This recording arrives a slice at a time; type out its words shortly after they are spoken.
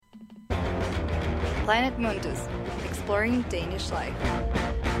Planet Mundus, exploring Danish life.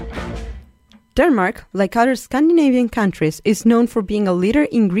 Denmark, like other Scandinavian countries, is known for being a leader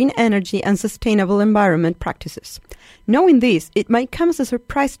in green energy and sustainable environment practices. Knowing this, it might come as a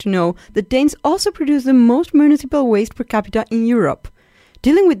surprise to know that Danes also produce the most municipal waste per capita in Europe.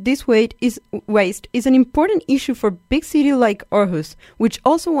 Dealing with this waste is an important issue for a big city like Aarhus, which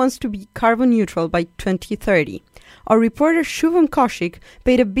also wants to be carbon neutral by 2030. Our reporter Shubham Kaushik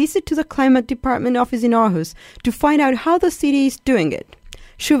paid a visit to the Climate Department office in Aarhus to find out how the city is doing it.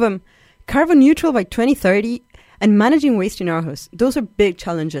 Shubham, carbon neutral by 2030 and managing waste in Aarhus, those are big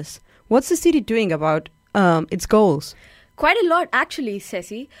challenges. What's the city doing about its goals? Quite a lot, actually,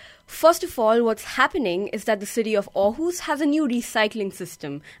 Ceci. First of all, what's happening is that the city of Aarhus has a new recycling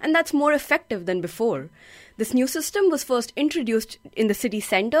system, and that's more effective than before. This new system was first introduced in the city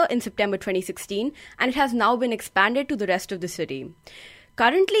centre in September 2016, and it has now been expanded to the rest of the city.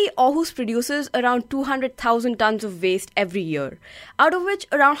 Currently, Aarhus produces around 200,000 tons of waste every year, out of which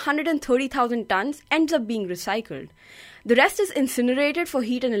around 130,000 tons ends up being recycled. The rest is incinerated for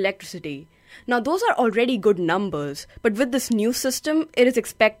heat and electricity. Now, those are already good numbers, but with this new system, it is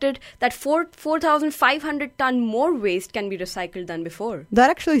expected that 4,500 ton more waste can be recycled than before. That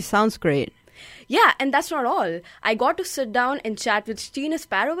actually sounds great. Yeah, and that's not all. I got to sit down and chat with Stine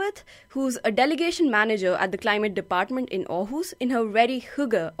Sparrowith, who's a delegation manager at the Climate Department in Aarhus, in her very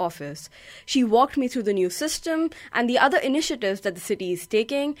Hygge office. She walked me through the new system and the other initiatives that the city is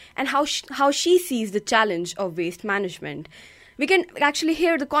taking and how she sees the challenge of waste management. We can actually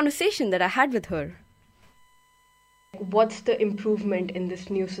hear the conversation that I had with her. What's the improvement in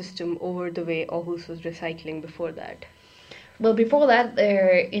this new system over the way Aarhus was recycling before that? Well, before that,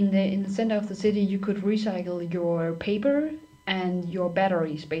 in the center of the city, you could recycle your paper and your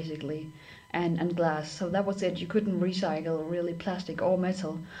batteries, basically, and glass. So that was it. You couldn't recycle really plastic or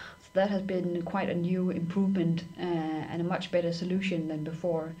metal. So that has been quite a new improvement and a much better solution than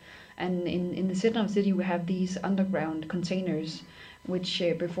before. And in the center of the city, we have these underground containers, which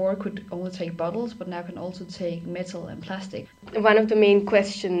before could only take bottles, but now can also take metal and plastic. One of the main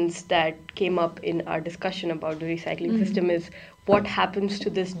questions that came up in our discussion about the recycling system is what happens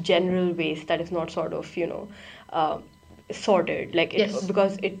to this general waste that is not sort of, sorted,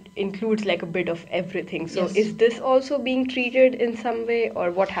 because it includes like a bit of everything. So Is this also being treated in some way,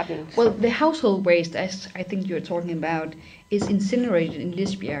 or what happens? Well, the household waste, as I think you're talking about, is incinerated in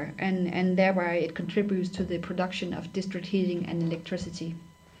Lisbjerg, and thereby it contributes to the production of district heating and electricity.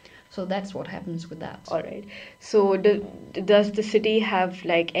 So that's what happens with that. All right. So does the city have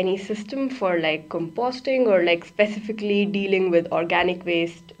like any system for like composting or like specifically dealing with organic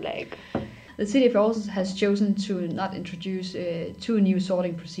waste? The city of Aarhus has chosen to not introduce two new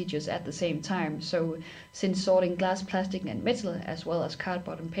sorting procedures at the same time. So since sorting glass, plastic and metal as well as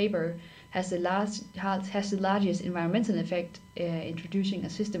cardboard and paper has the largest environmental effect, introducing a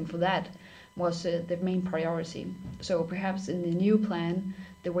system for that was the main priority. So perhaps in the new plan,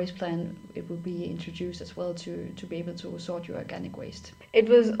 the waste plan, it will be introduced as well to be able to sort your organic waste. It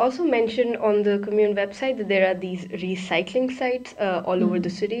was also mentioned on the commune website that there are these recycling sites all over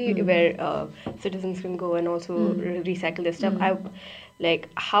the city where citizens can go and also recycle their stuff.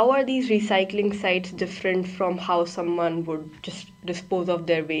 How are these recycling sites different from how someone would just dispose of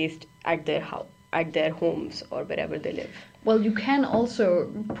their waste at their homes or wherever they live? Well, you can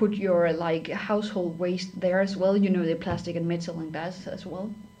also put your household waste there as well. The plastic and metal and glass as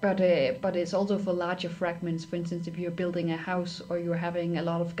well. But it's also for larger fragments. For instance, if you're building a house or you're having a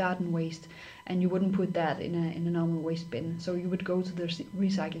lot of garden waste, and you wouldn't put that in a normal waste bin, so you would go to the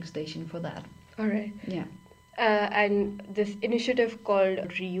recycling station for that. All right. Yeah. And this initiative called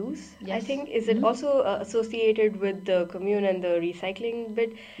Reuse, I think, is it also associated with the commune and the recycling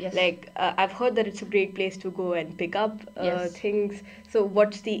bit? Yes. I've heard that it's a great place to go and pick up things. So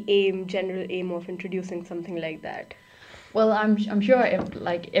what's the general aim of introducing something like that? Well, I'm sure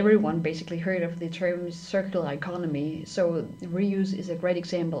everyone basically heard of the term circular economy. So reuse is a great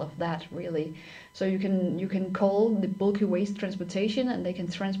example of that, really. So you can call the bulky waste transportation, and they can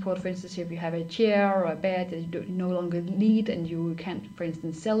transport, for instance, if you have a chair or a bed that you no longer need and you can't, for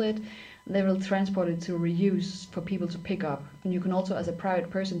instance, sell it, they will transport it to reuse for people to pick up. And you can also, as a private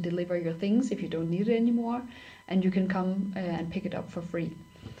person, deliver your things if you don't need it anymore, and you can come and pick it up for free.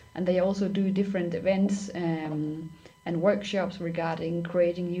 And they also do different events and workshops regarding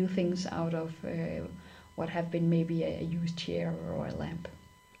creating new things out of what have been maybe a used chair or a lamp.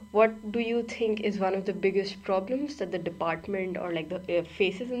 What do you think is one of the biggest problems that the department or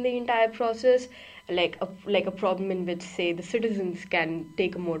faces in the entire process, like a problem in which, say, the citizens can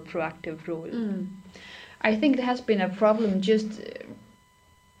take a more proactive role? I think there has been a problem just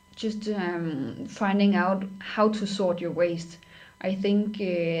finding out how to sort your waste. I think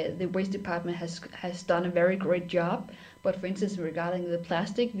the waste department has done a very great job. But for instance, regarding the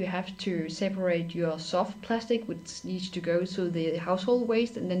plastic, you have to separate your soft plastic, which needs to go to the household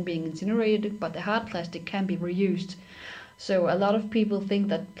waste and then being incinerated. But the hard plastic can be reused. So a lot of people think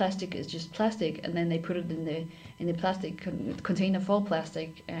that plastic is just plastic, and then they put it in the plastic container for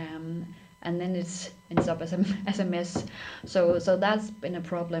plastic, and then it ends up as a mess. So that's been a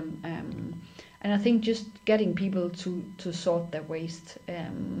problem. And I think just getting people to sort their waste,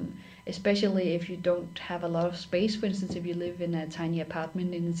 especially if you don't have a lot of space. For instance, if you live in a tiny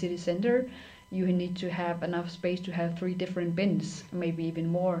apartment in the city center, you need to have enough space to have 3 different bins, maybe even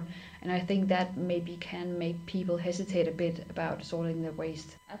more. And I think that maybe can make people hesitate a bit about sorting their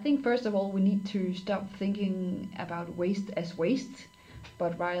waste. I think first of all we need to stop thinking about waste as waste,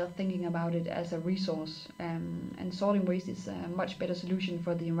 but rather thinking about it as a resource. And sorting waste is a much better solution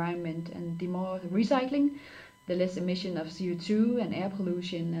for the environment, and the more recycling, the less emission of CO2 and air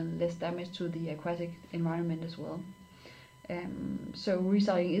pollution, and less damage to the aquatic environment as well. So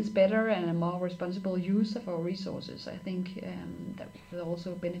recycling is better, and a more responsible use of our resources, I think that will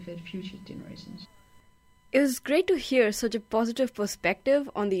also benefit future generations. It was great to hear such a positive perspective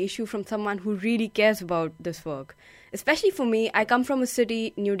on the issue from someone who really cares about this work. Especially for me, I come from a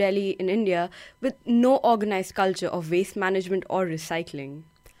city, New Delhi in India, with no organized culture of waste management or recycling.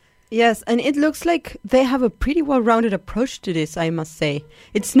 Yes, and it looks like they have a pretty well-rounded approach to this, I must say.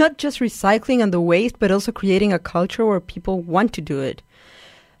 It's not just recycling and the waste, but also creating a culture where people want to do it.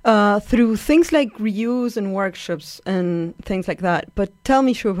 Through things like reuse and workshops and things like that. But tell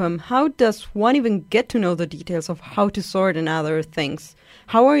me, Shubham, how does one even get to know the details of how to sort and other things?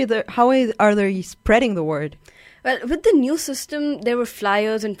 How are they spreading the word? Well, with the new system, there were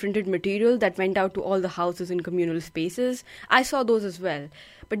flyers and printed material that went out to all the houses and communal spaces. I saw those as well.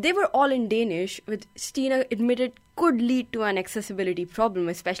 But they were all in Danish, which Stina admitted could lead to an accessibility problem,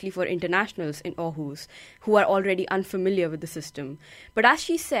 especially for internationals in Aarhus, who are already unfamiliar with the system. But as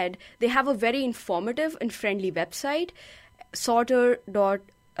she said, they have a very informative and friendly website, sorter-mu.nu,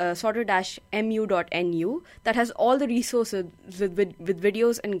 that has all the resources with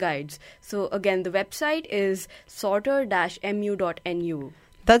videos and guides. So again, the website is sorter-mu.nu.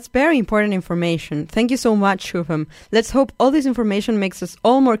 That's very important information. Thank you so much, Shubham. Let's hope all this information makes us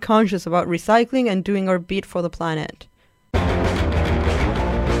all more conscious about recycling and doing our bit for the planet.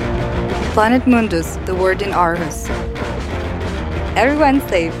 Planet Mundus, the word in Aarhus. Every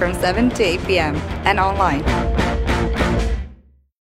Wednesday from 7 to 8 p.m. and online.